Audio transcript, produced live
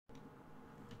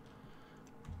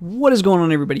What is going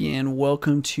on, everybody, and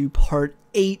welcome to part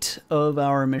 8 of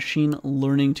our machine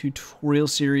learning tutorial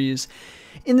series.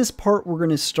 In this part, we're going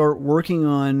to start working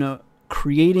on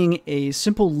creating a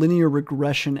simple linear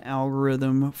regression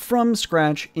algorithm from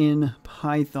scratch in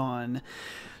Python.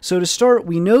 So to start,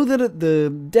 we know that the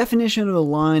definition of a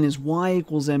line is y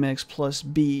equals mx plus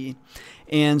b.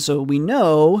 And so we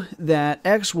know that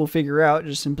x will figure out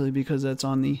just simply because that's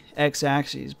on the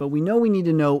x-axis. But we know we need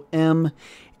to know m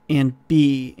and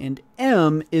b, and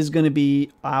m is going to be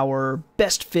our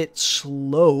best fit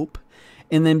slope,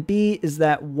 and then b is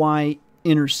that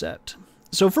y-intercept.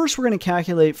 So first we're going to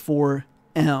calculate for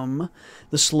m,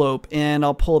 the slope, and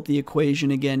I'll pull up the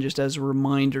equation again just as a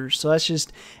reminder. So that's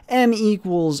just m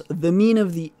equals the mean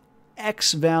of the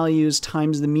x values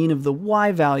times the mean of the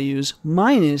y values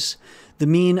minus the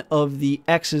mean of the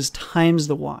x's times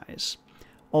the y's.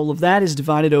 All of that is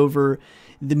divided over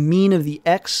the mean of the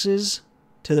x's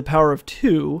to the power of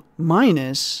 2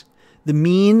 minus the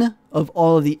mean of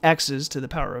all of the x's to the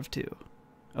power of 2.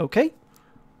 Okay?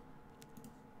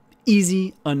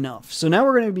 Easy enough. So now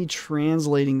we're going to be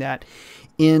translating that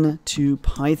into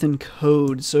Python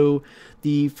code. So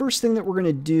the first thing that we're going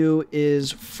to do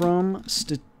is from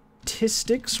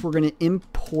statistics, we're going to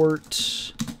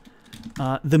import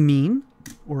the mean,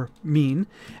 or mean,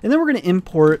 and then we're going to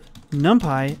import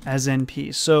NumPy as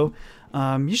NP. So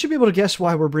you should be able to guess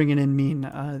why we're bringing in mean.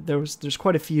 There's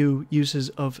quite a few uses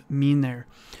of mean there.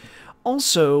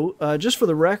 Also, just for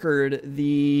the record,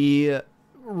 the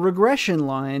regression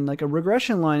line, like a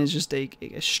regression line is just a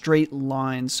straight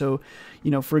line. So,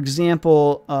 you know, for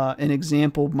example, an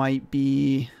example might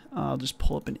be, I'll just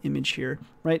pull up an image here,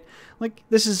 right? Like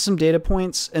this is some data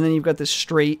points, and then you've got this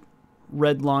straight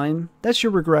red line. That's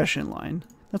your regression line.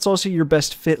 That's also your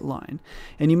best fit line.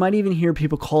 And you might even hear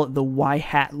people call it the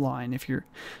y-hat line if you're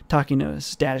talking to a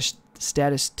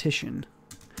statistician.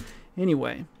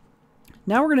 Anyway,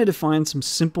 now we're going to define some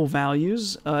simple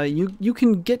values. You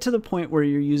can get to the point where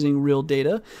you're using real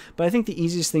data, but I think the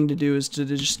easiest thing to do is to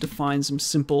just define some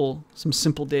simple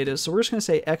data. So we're just going to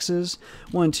say x's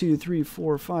 1, 2, 3,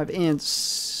 4, 5, and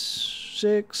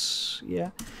 6. Yeah.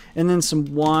 And then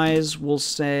some y's we'll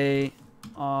say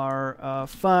are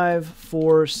 5,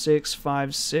 4, 6,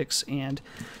 5, 6, and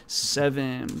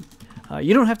 7.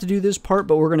 You don't have to do this part,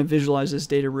 but we're going to visualize this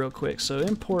data real quick. So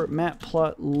import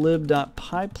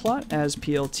matplotlib.pyplot as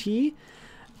plt,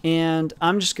 and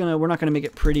we're not going to make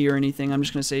it pretty or anything. I'm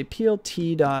just going to say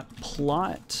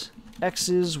plt.plot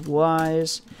x's,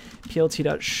 y's,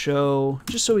 plt.show,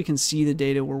 just so we can see the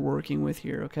data we're working with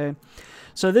here, okay?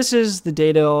 So this is the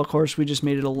data. Of course, we just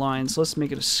made it a line, so let's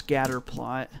make it a scatter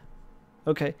plot.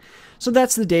 Okay, so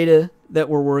that's the data that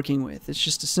we're working with. It's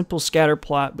just a simple scatter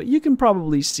plot, but you can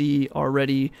probably see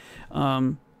already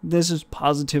this is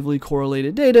positively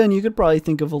correlated data, and you could probably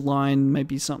think of a line,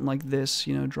 maybe something like this,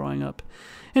 you know, drawing up.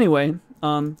 Anyway,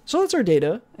 so that's our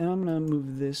data, and I'm going to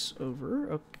move this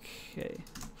over. Okay,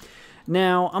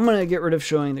 now I'm going to get rid of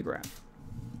showing the graph.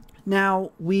 Now,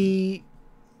 we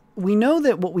know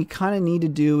that what we kind of need to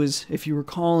do is, if you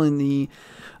recall in the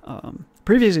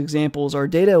previous examples, our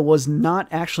data was not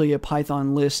actually a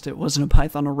Python list. It wasn't a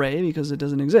Python array because it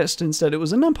doesn't exist. Instead, it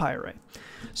was a NumPy array.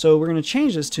 So we're going to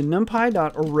change this to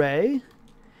numpy.array,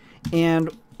 and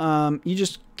you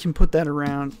just can put that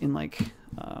around in like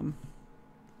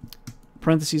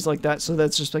parentheses like that. So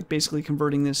that's just like basically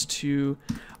converting this to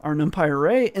our NumPy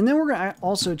array. And then we're going to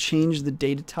also change the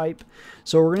data type.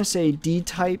 So we're going to say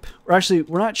dtype, or actually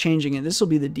we're not changing it. This will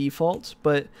be the default,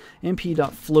 but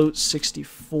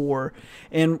mp.float64.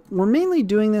 And we're mainly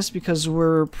doing this because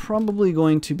we're probably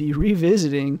going to be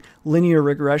revisiting linear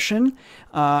regression,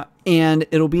 and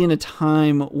it'll be in a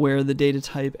time where the data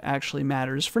type actually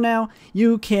matters. For now,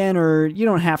 you can, or you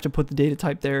don't have to put the data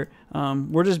type there.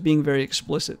 We're just being very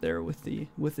explicit there with the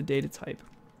data type.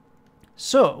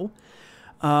 So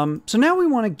now we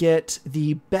want to get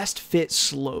the best fit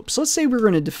slope. So let's say we're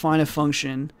going to define a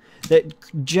function that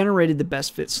generated the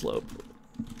best fit slope.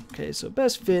 Okay, so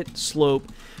best fit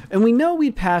slope, and we know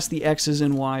we'd pass the x's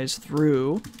and y's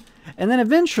through, and then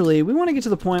eventually we want to get to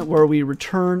the point where we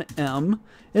return m,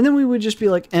 and then we would just be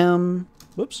like m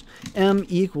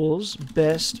equals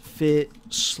best fit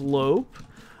slope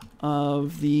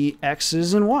of the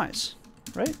x's and y's,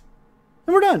 right? And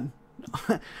we're done.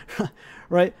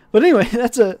 Right? But anyway,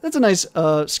 that's a nice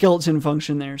skeleton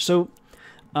function there. So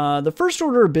the first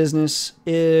order of business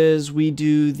is we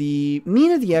do the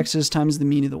mean of the x's times the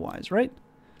mean of the y's, right?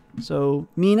 So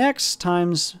mean x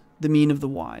times the mean of the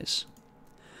y's.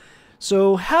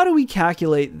 So how do we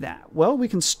calculate that? Well, we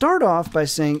can start off by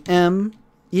saying m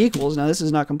equals, now this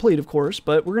is not complete, of course,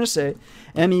 but we're going to say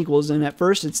m equals, and at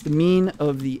first it's the mean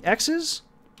of the x's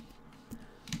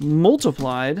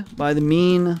multiplied by the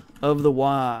mean of the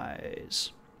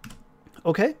y's.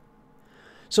 Okay?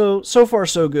 So far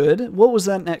so good. What was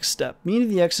that next step? Mean of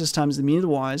the x's times the mean of the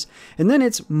y's, and then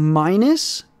it's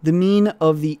minus the mean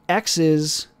of the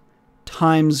x's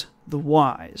times the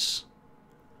y's.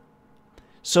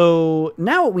 So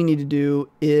now what we need to do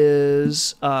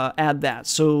is add that.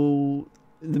 So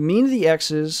the mean of the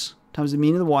x's times the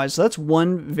mean of the y's. So that's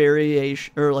one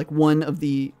variation, or like one of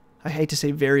the, I hate to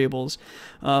say variables,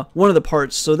 one of the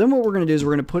parts. So then what we're going to do is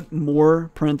we're going to put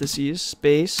more parentheses,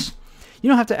 space. You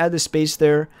don't have to add the space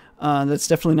there. That's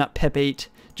definitely not p.8,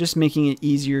 just making it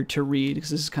easier to read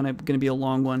because this is kind of going to be a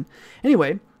long one.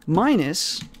 Anyway,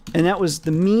 minus, and that was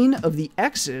the mean of the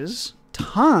x's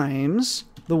times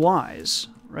the y's,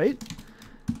 right?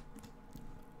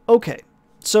 Okay,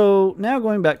 so now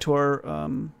going back to our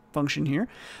function here,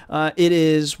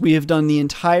 we have done the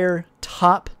entire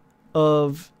top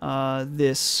of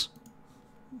this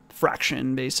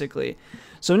fraction, basically.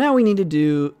 So now we need to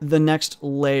do the next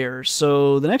layer.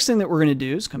 So the next thing that we're going to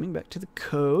do is, coming back to the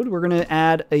code, we're going to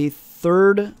add a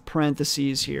third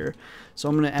parentheses here. So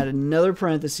I'm going to add another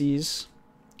parentheses,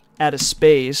 add a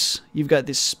space. You've got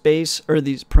this space, or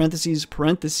these parentheses.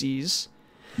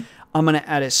 I'm going to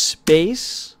add a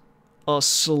space, a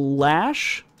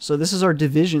slash. So this is our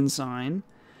division sign.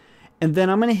 And then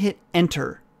I'm going to hit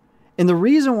enter. And the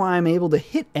reason why I'm able to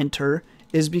hit enter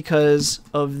is because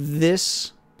of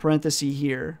this parenthesis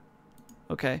here.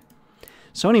 Okay.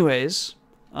 So anyways,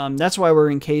 that's why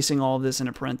we're encasing all of this in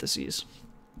a parentheses,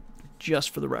 just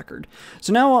for the record.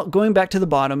 So now going back to the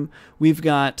bottom, we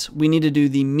need to do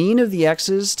the mean of the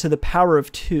x's to the power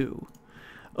of 2.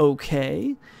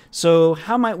 Okay. So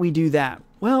how might we do that?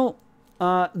 Well,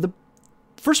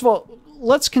 first of all,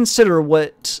 let's consider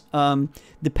what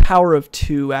the power of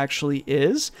 2 actually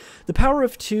is. The power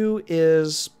of 2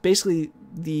 is basically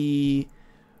the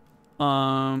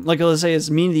like let's say it's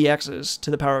mean of the x's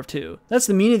to the power of 2. That's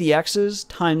the mean of the x's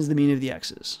times the mean of the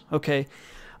x's. Okay.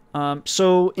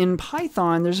 So in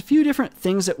Python, there's a few different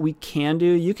things that we can do.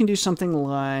 You can do something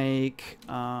like,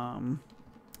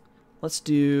 let's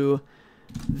do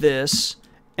this.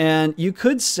 And you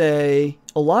could say,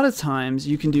 a lot of times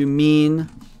you can do mean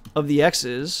of the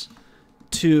x's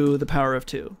to the power of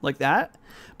 2, like that.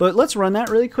 But let's run that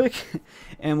really quick,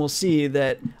 and we'll see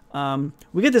that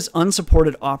we get this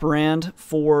unsupported operand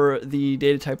for the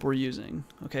data type we're using.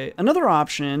 Okay. Another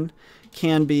option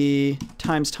can be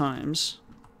times.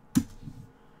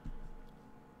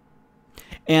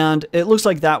 And it looks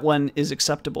like that one is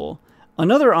acceptable.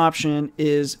 Another option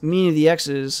is mean of the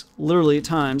x's literally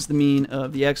times the mean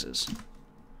of the x's.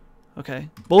 Okay.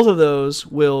 Both of those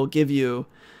will give you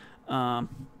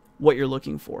what you're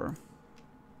looking for.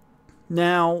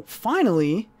 Now,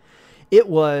 finally, it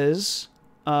was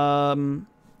the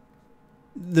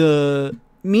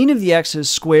mean of the x's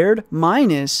squared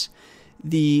minus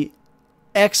the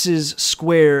x's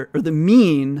squared, or the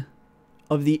mean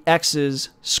of the x's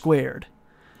squared.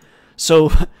 So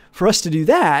for us to do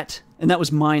that, and that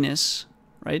was minus,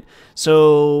 right?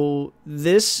 So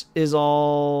this is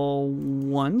all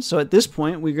 1. So at this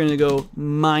point, we're going to go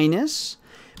minus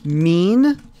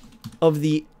mean of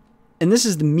the, and this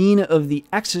is the mean of the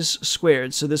x's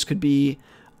squared. So this could be,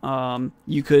 a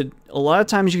lot of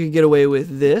times you could get away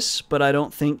with this, but I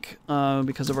don't think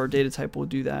because of our data type we'll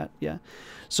do that. Yeah.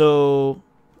 So,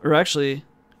 or actually,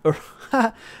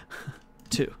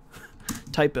 2.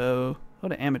 Typo.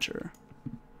 What an amateur.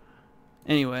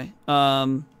 Anyway,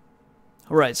 all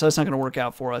right, so that's not going to work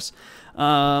out for us.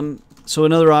 So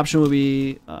another option would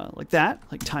be like that,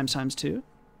 like times 2.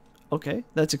 Okay,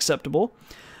 that's acceptable.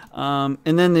 And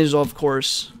then there's, of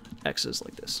course, x's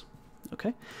like this.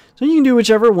 Okay, so you can do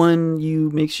whichever one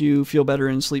makes you feel better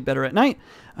and sleep better at night.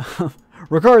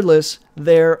 Regardless,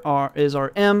 is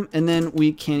our m, and then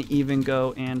we can even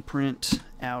go and print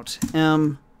out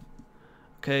m.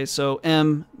 Okay, so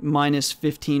m minus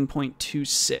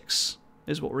 15.26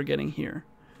 is what we're getting here.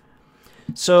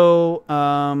 So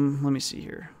let me see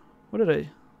here. What did I'm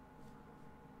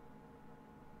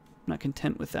not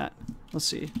content with that. Let's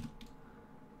see.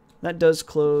 That does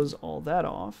close all that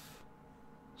off.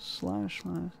 Slash.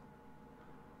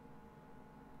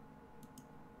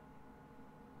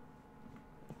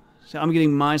 So I'm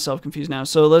getting myself confused now.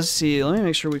 So let's see. Let me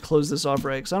make sure we close this off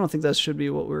right, because I don't think that should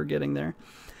be what we were getting there.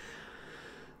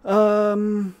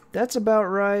 That's about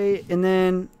right. And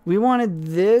then we wanted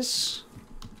this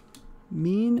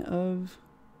mean of,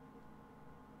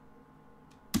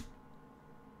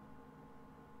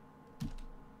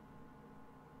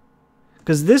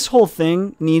 because this whole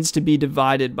thing needs to be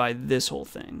divided by this whole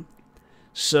thing.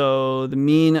 So the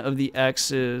mean of the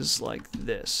x is like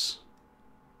this.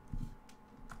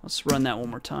 Let's run that one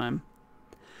more time.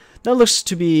 That looks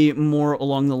to be more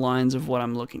along the lines of what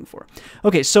I'm looking for.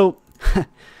 Okay, so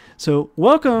so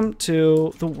welcome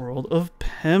to the world of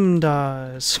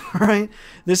PEMDAS, right?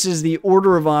 This is the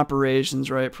order of operations,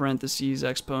 right? Parentheses,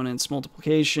 exponents,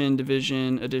 multiplication,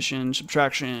 division, addition,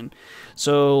 subtraction.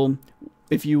 So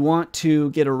if you want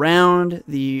to get around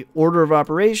the order of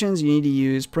operations, you need to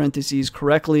use parentheses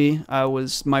correctly.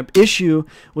 My issue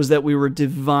was that we were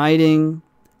dividing,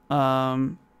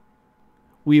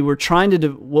 we were trying to,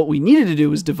 what we needed to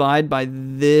do was divide by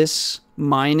this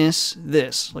minus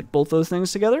this, like both those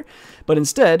things together. But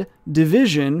instead,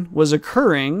 division was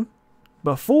occurring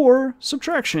before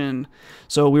subtraction.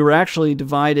 So we were actually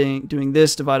doing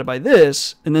this divided by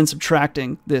this, and then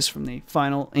subtracting this from the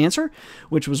final answer,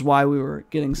 which was why we were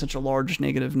getting such a large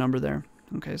negative number there.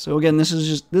 Okay, so again, this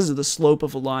is the slope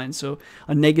of a line. So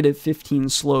a negative 15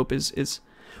 slope is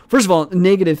first of all,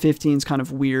 negative 15 is kind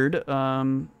of weird.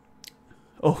 I'm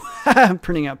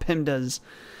printing out PEMDAS.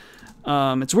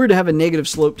 It's weird to have a negative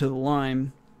slope to the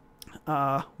line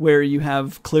where you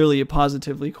have clearly a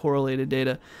positively correlated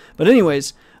data. But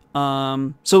anyways,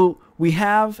 so we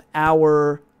have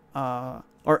our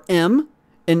M,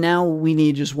 and now we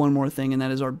need just one more thing, and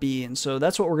that is our B. And so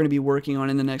that's what we're going to be working on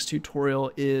in the next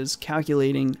tutorial, is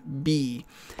calculating B.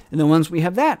 And then once we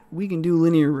have that, we can do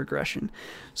linear regression.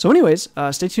 So anyways,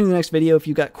 stay tuned in the next video. If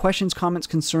you've got questions, comments,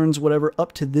 concerns, whatever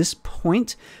up to this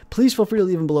point, please feel free to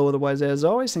leave them below. Otherwise, as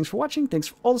always, thanks for watching. Thanks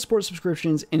for all the support,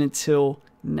 subscriptions, and until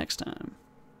next time.